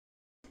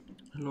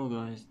Hello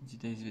guys, in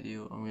today's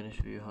video I'm gonna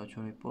show you how to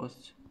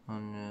repost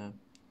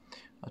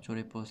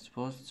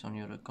posts on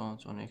your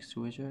account on X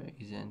Twitter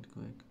easy and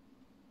quick.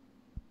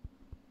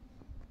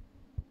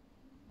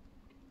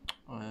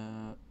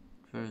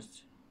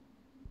 First,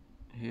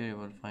 here you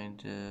will find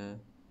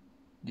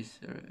this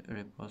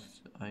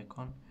repost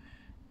icon,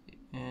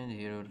 and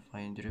here you will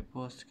find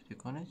repost.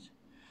 Click on it.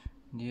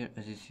 And here,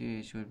 as you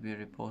see, it will be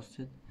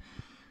reposted,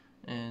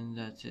 and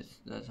that's it.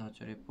 That's how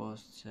to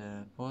repost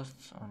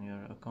posts on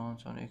your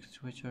account on X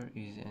Twitter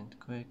easy and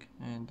quick.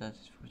 And that's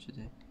it for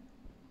today.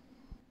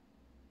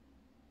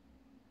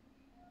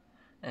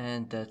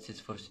 And that's it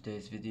for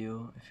today's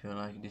video. If you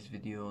like this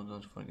video,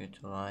 don't forget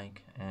to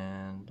like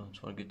and don't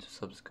forget to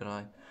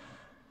subscribe.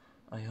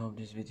 I hope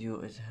this video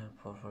is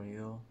helpful for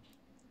you,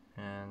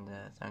 and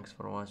thanks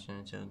for watching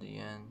until the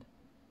end,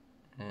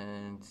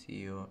 and see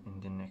you in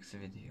the next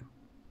video.